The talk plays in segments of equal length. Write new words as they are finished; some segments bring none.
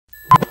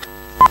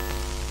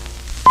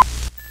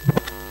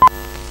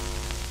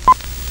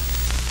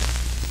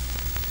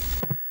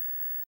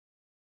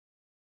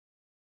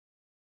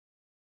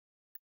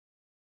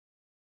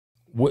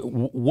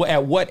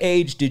At what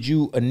age did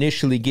you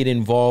initially get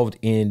involved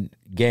in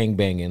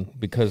gangbanging?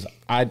 Because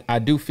I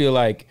do feel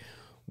like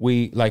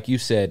like you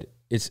said,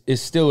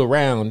 it's still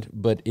around,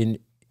 but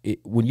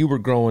when you were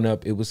growing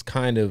up, it was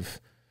kind of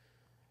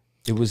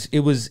it was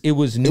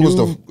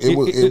new.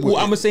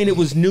 I'm saying it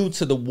was new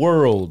to the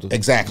world.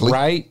 Exactly.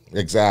 Right.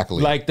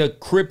 Exactly. Like the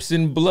Crips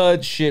and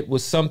Blood shit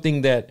was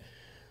something that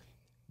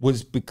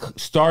was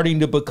starting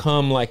to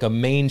become like a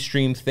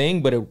mainstream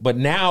thing, but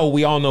now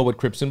we all know what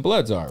Crips and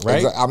Bloods are,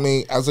 right? I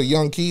mean, as a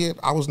young kid,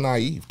 I was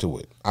naive to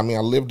it. I mean,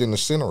 I lived in the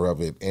center of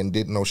it and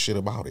didn't know shit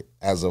about it.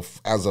 As a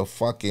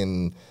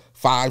fucking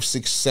 5,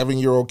 6,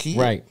 7-year-old kid,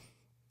 right?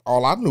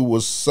 All I knew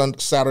was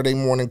Saturday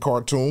morning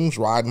cartoons,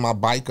 riding my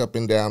bike up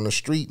and down the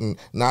street, and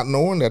not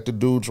knowing that the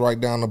dudes right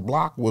down the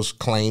block was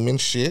claiming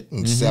shit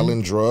and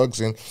selling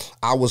drugs, and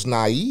I was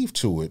naive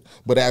to it.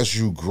 But as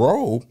you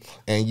grow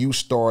and you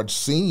start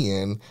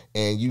seeing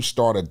and you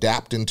start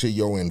adapting to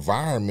your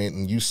environment,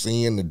 and you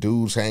seeing the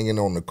dudes hanging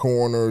on the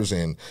corners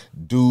and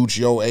dudes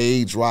your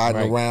age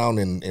riding around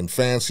in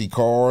fancy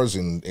cars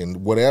and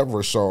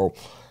whatever. So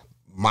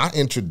my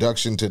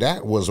introduction to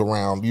that was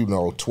around,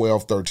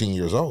 12, 13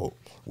 years old.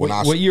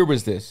 What year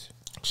was this?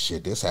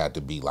 Shit, this had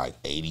to be like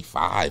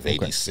 85,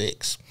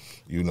 86.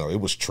 It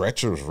was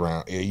treacherous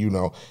around.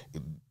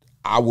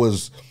 I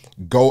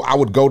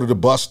would go to the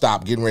bus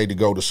stop getting ready to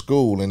go to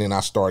school, and then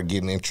I started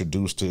getting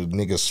introduced to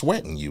niggas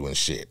sweating you and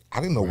shit.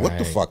 I didn't know what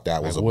the fuck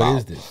that was about. What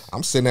is this?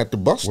 I'm sitting at the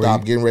bus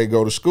stop getting ready to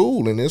go to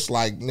school, and it's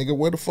like, nigga,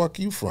 where the fuck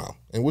you from?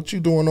 And what you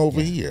doing over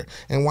here?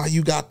 And why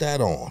you got that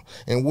on?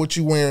 And what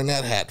you wearing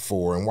that hat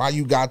for? And why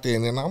you got that?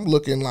 And then I'm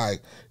looking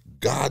like,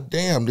 God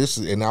damn,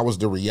 and that was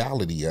the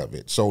reality of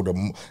it. So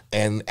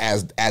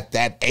at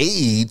that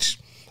age,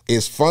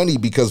 it's funny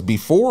because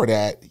before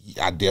that,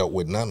 I dealt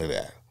with none of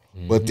that.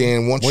 But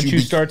then once you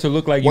start to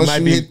look like you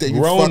might be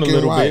growing a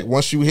little bit,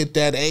 once you hit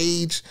that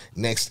age,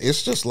 next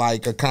it's just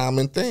like a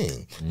common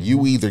thing.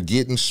 You either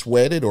getting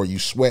sweated or you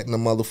sweating a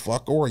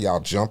motherfucker, or y'all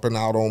jumping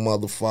out on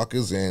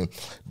motherfuckers, and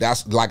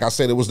that's, like I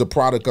said, it was the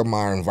product of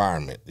my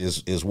environment.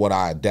 Is what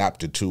I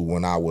adapted to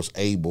when I was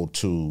able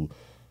to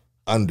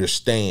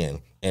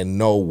understand and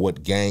know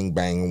what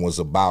gangbanging was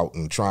about,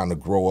 and trying to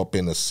grow up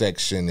in a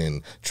section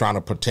and trying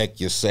to protect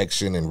your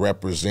section and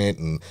represent,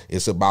 and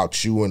it's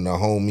about you and the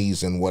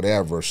homies and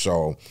whatever.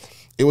 So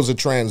it was a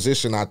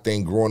transition, I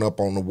think, growing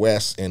up on the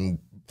West and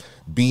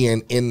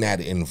being in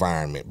that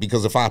environment,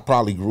 because if I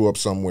probably grew up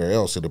somewhere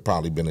else, it'd have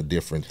probably been a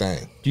different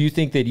thing. Do you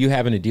think that you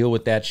having to deal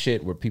with that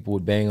shit where people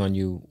would bang on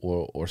you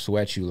or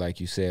sweat you, like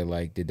you said,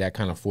 like, did that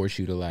kind of force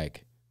you to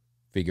like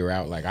figure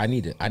out like, I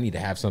need to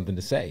have something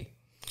to say?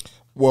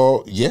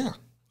 Well, yeah.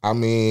 I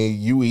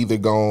mean, you either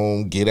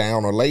gonna get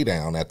down or lay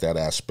down at that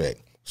aspect.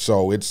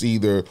 So it's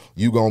either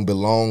you gonna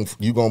belong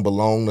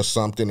to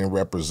something and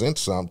represent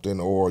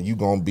something, or you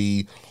gonna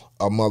be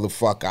a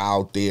motherfucker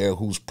out there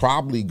who's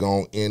probably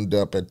gonna end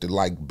up at the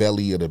like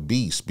belly of the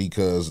beast,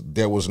 because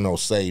there was no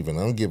saving.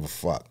 I don't give a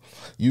fuck.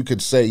 You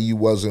could say you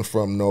wasn't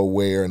from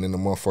nowhere, and then the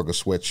motherfucker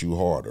sweats you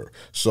harder.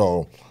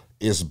 So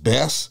it's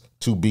best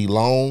to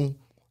belong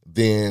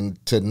than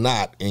to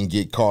not and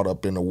get caught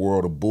up in a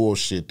world of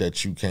bullshit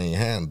that you can't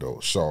handle.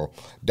 So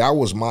that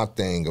was my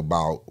thing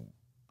about,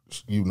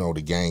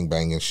 the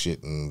gangbanging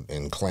shit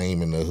and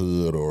claiming the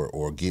hood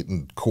or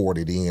getting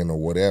courted in or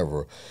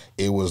whatever.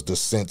 It was the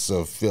sense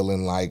of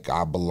feeling like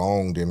I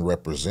belonged and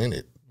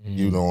represented.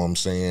 You know what I'm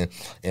saying?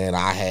 And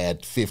I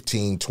had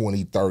 15,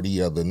 20,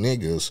 30 other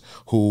niggas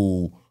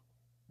who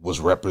was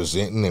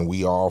representing, and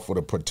we all for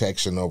the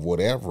protection of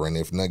whatever. And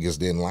if niggas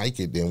didn't like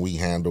it, then we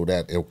handled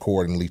that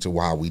accordingly to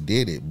why we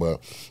did it.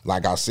 But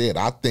like I said,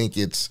 I think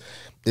it's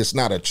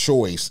not a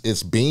choice.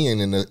 It's being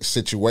in a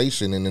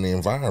situation and an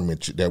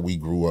environment that we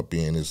grew up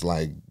in. It's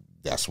like,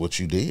 that's what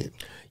you did.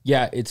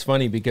 Yeah, it's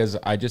funny because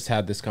I just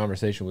had this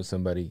conversation with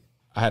somebody.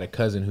 I had a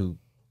cousin who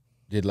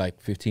did like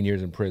 15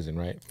 years in prison,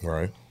 right?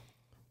 Right.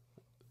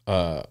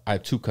 I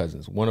have two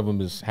cousins. One of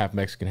them is half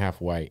Mexican,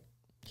 half white.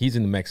 He's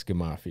in the Mexican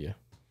mafia.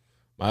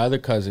 My other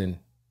cousin,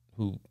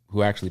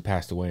 who actually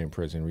passed away in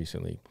prison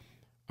recently,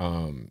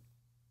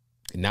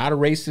 not a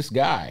racist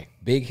guy,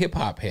 big hip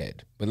hop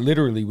head, but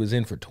literally was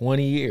in for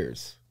 20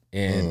 years,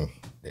 and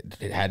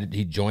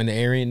he joined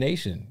the Aryan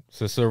Nation. It's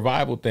a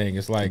survival thing.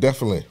 It's like,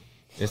 definitely.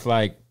 It's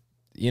like,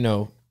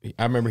 I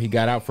remember he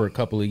got out for a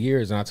couple of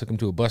years, and I took him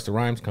to a Busta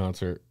Rhymes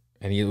concert,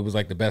 and it was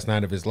like the best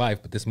night of his life.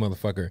 But this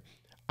motherfucker,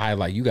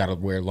 you got to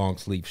wear long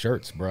sleeve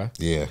shirts, bruh.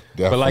 Yeah,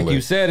 definitely. But like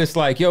you said, it's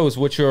like,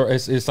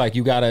 it's like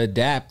you got to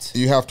adapt.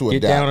 You have to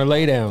adapt. Get down or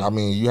lay down. I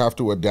mean, you have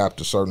to adapt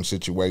to certain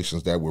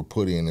situations that we're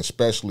put in,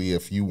 especially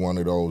if you one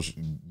of those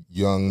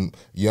young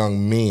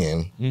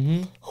men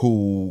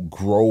who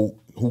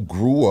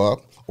grew up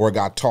or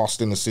got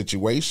tossed in a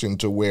situation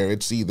to where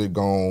it's either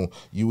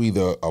you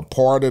either a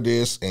part of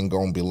this and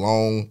gonna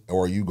belong,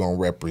 or you gonna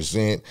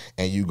represent,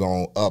 and you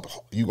gonna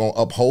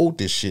uphold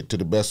this shit to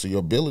the best of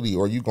your ability,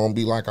 or you gonna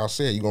be, like I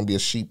said, you're gonna be a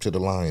sheep to the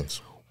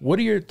lions. What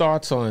are your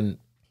thoughts on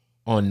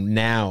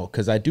now?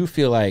 Because I do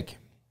feel like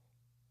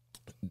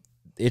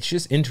it's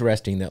just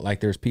interesting that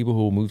like there's people who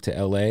will move to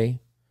LA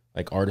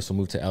like artists will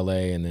move to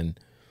LA and then,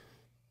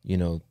 you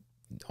know,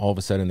 all of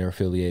a sudden they're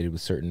affiliated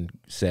with certain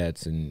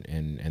sets and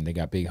they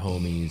got big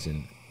homies.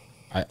 And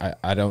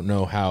I don't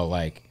know how,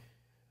 like,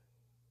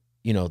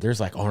 you know, there's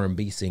like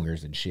R&B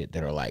singers and shit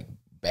that are like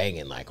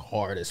banging like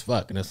hard as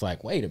fuck. And it's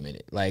like, wait a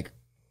minute. Like,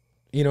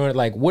 you know,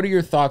 like, what are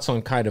your thoughts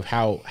on kind of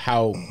how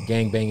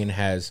gangbanging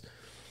has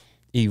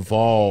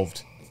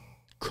evolved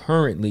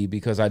currently?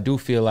 Because I do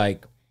feel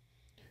like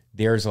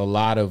there's a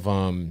lot of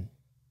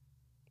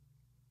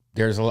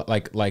there's a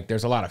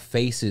lot of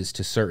faces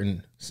to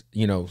certain,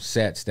 you know,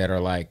 sets that are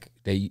like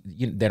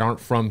that aren't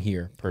from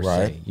here per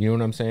se. You know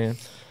what I'm saying?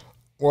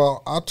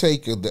 Well,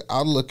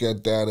 I'll look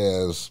at that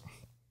as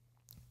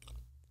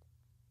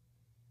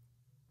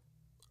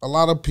a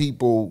lot of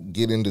people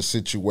get into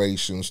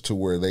situations to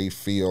where they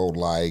feel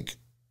like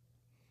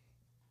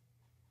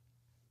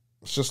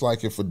it's just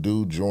like if a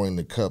dude joined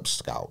the Cub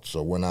Scouts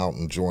or went out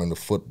and joined the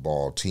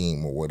football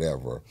team or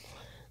whatever.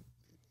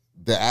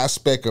 The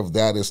aspect of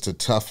that is to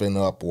toughen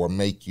up or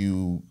make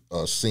you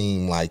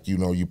seem like, you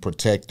know, you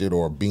protected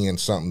or being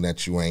something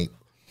that you ain't.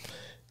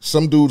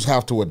 Some dudes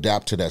have to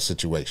adapt to that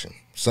situation.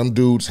 Some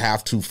dudes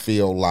have to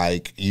feel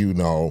like, you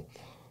know,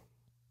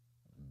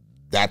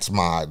 that's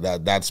my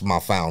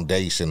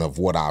foundation of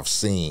what I've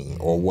seen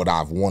or what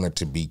I've wanted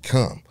to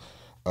become.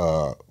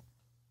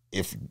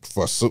 If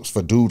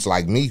for dudes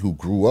like me who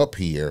grew up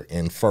here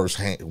and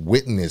firsthand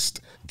witnessed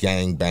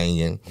gang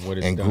banging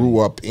and grew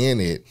up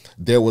in it,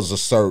 there was a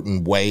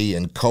certain way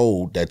and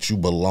code that you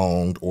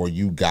belonged or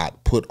you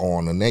got put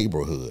on a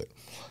neighborhood.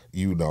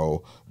 You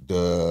know,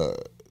 the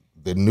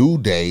new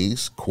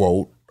days,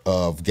 quote,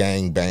 of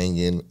gang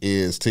banging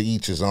is to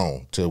each his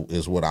own,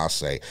 is what I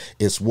say.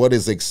 It's what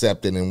is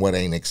accepted and what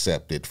ain't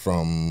accepted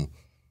from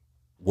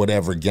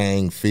whatever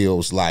gang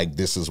feels like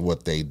this is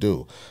what they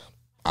do.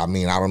 I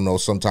mean, I don't know,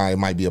 sometimes it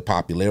might be a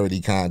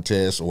popularity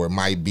contest or it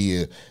might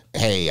be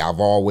hey, I've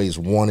always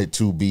wanted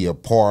to be a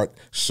part,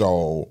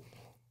 so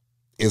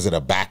is it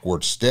a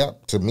backward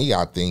step? To me,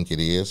 I think it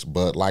is.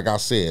 But like I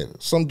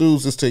said, some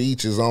dudes is to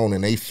each his own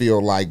and they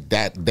feel like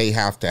that they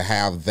have to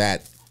have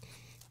that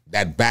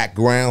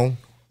background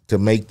to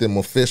make them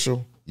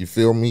official. You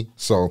feel me?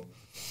 So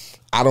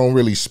I don't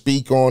really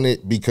speak on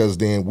it because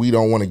then we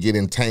don't want to get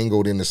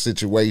entangled in the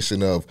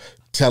situation of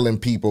telling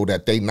people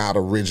that they not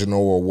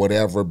original or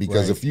whatever,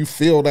 because if you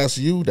feel that's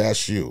you,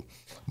 that's you.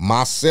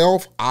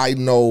 Myself, I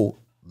know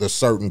the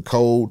certain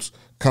codes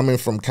coming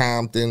from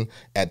Compton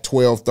at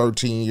 12,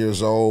 13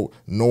 years old,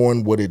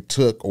 knowing what it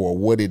took or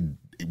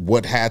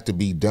what had to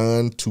be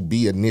done to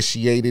be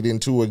initiated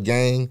into a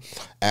gang,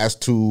 as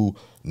to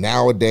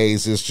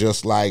nowadays it's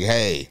just like,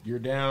 hey, you're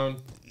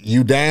down.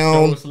 You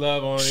down, show us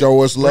love,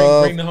 show us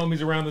love. Bring the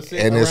homies around the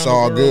city, and it's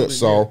all good.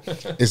 So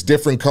it's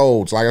different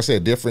codes. Like I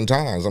said, different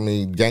times. I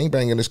mean,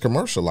 gangbanging is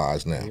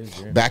commercialized now.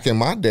 Back in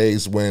my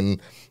days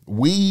when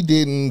we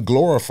didn't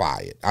glorify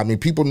it. I mean,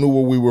 people knew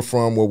where we were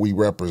from, what we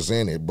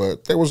represented,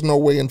 but there was no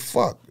way in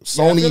fuck.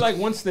 Sony. I feel like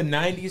once the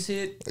 90s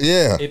hit,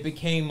 it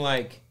became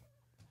like,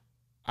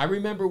 I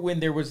remember when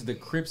there was the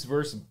Crips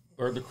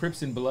the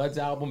Crips and Bloods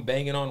album,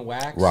 Banging on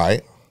Wax.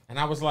 Right. And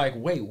I was like,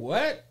 wait,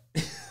 what?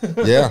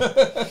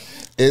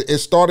 It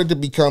started to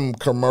become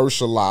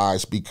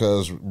commercialized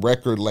because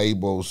record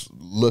labels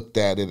looked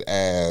at it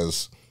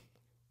as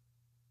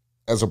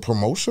a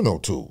promotional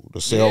tool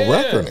to sell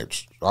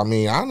records. I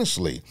mean,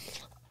 honestly,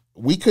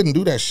 we couldn't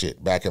do that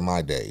shit back in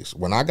my days.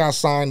 When I got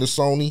signed to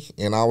Sony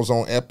and I was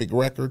on Epic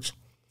Records,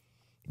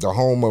 the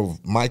home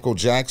of Michael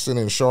Jackson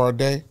and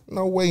Sade,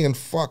 no way in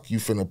fuck you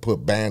finna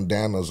put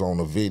bandanas on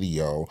a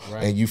video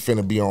and you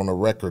finna be on a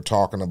record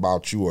talking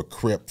about you a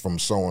Crip from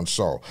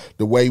so-and-so.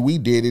 The way we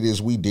did it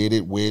is we did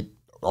it with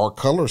our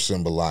color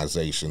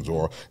symbolizations,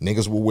 or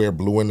niggas will wear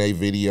blue in their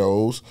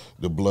videos,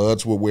 the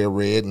Bloods will wear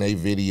red in their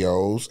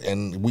videos,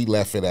 and we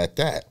left it at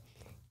that.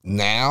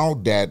 Now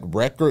that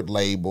record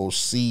labels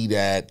see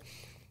that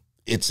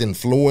it's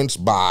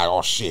influenced by,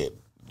 oh shit,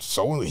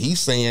 so he's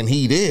saying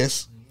he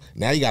this,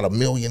 now you got 1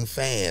 million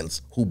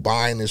fans who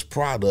buying this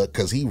product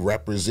because he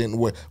representing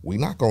what. We're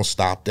not going to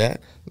stop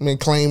that. I mean,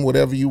 claim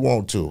whatever you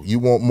want to. You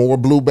want more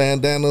blue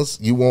bandanas?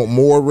 You want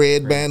more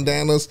red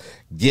bandanas?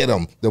 Get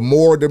them. The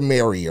more the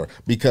merrier,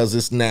 because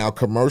it's now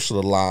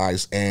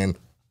commercialized and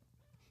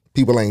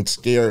people ain't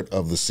scared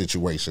of the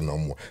situation no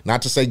more.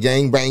 Not to say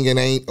gangbanging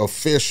ain't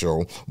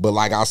official, but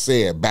like I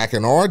said, back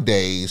in our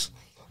days,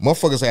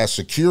 motherfuckers had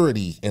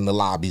security in the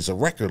lobbies of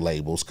record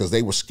labels because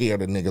they were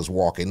scared of niggas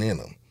walking in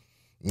them.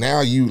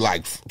 Now you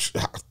like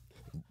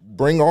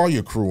bring all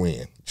your crew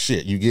in.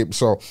 Shit, you get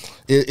so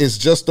it's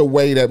just the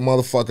way that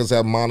motherfuckers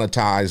have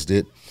monetized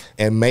it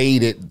and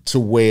made it to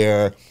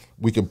where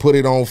we can put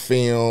it on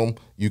film,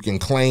 you can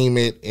claim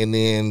it, and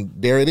then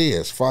there it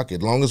is. Fuck it.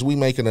 As long as we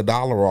making $1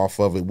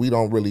 off of it,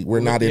 we're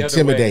not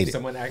intimidated.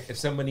 If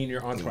someone in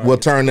your entourage, we'll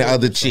turn the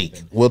other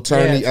cheek. We'll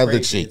turn the other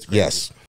cheek. Yes.